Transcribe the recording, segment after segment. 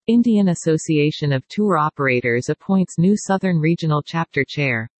Indian Association of Tour Operators appoints new Southern Regional Chapter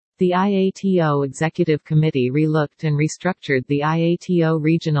Chair. The IATO Executive Committee relooked and restructured the IATO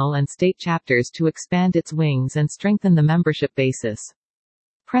regional and state chapters to expand its wings and strengthen the membership basis.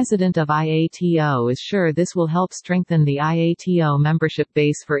 President of IATO is sure this will help strengthen the IATO membership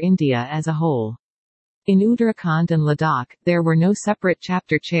base for India as a whole. In Uttarakhand and Ladakh, there were no separate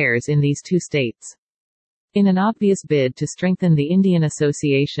chapter chairs in these two states. In an obvious bid to strengthen the Indian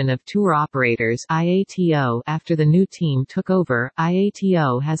Association of Tour Operators (IATO) after the new team took over,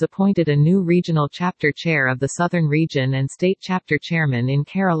 IATO has appointed a new regional chapter chair of the Southern Region and state chapter chairman in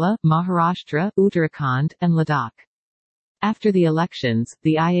Kerala, Maharashtra, Uttarakhand, and Ladakh. After the elections,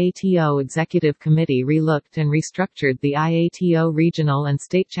 the IATO Executive Committee relooked and restructured the IATO regional and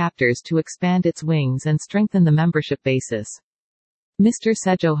state chapters to expand its wings and strengthen the membership basis. Mr.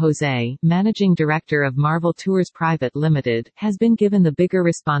 Sejo Jose, Managing Director of Marvel Tours Private Limited, has been given the bigger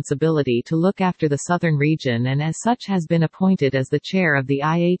responsibility to look after the Southern Region and as such has been appointed as the chair of the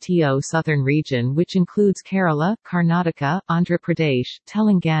IATO Southern Region, which includes Kerala, Karnataka, Andhra Pradesh,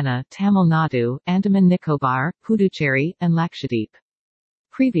 Telangana, Tamil Nadu, Andaman Nicobar, Puducherry, and Lakshadweep.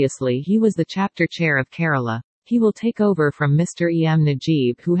 Previously he was the chapter chair of Kerala. He will take over from Mr. E.M.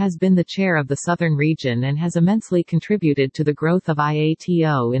 Najib, who has been the chair of the Southern Region and has immensely contributed to the growth of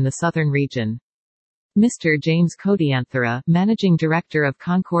IATO in the Southern Region. Mr. James Kodianthara, Managing Director of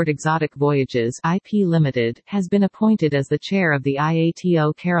Concord Exotic Voyages IP Limited, has been appointed as the chair of the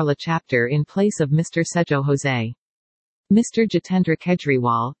IATO Kerala chapter in place of Mr. Sejo Jose. Mr. Jitendra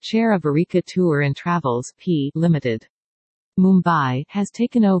Kejriwal, chair of Arika Tour and Travels P. Limited, Mumbai, has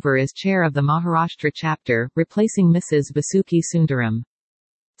taken over as chair of the Maharashtra chapter, replacing Mrs. Vasuki Sundaram.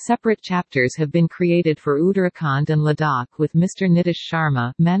 Separate chapters have been created for Uttarakhand and Ladakh with Mr. Nitish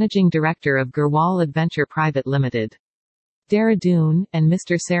Sharma, Managing Director of Garhwal Adventure Private Limited, Dehradun, and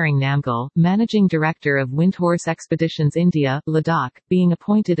Mr. Sarang Namgal, Managing Director of Windhorse Expeditions India, Ladakh, being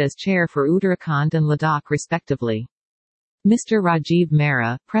appointed as chair for Uttarakhand and Ladakh respectively. Mr. Rajiv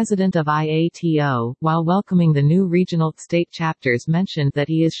Mehra, President of IATO, while welcoming the new regional state chapters, mentioned that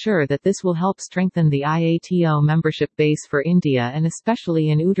he is sure that this will help strengthen the IATO membership base for India and especially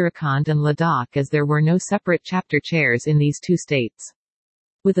in Uttarakhand and Ladakh as there were no separate chapter chairs in these two states.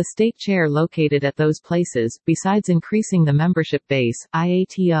 With a state chair located at those places, besides increasing the membership base,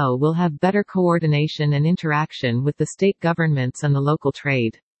 IATO will have better coordination and interaction with the state governments and the local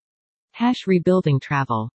trade. Rebuilding travel.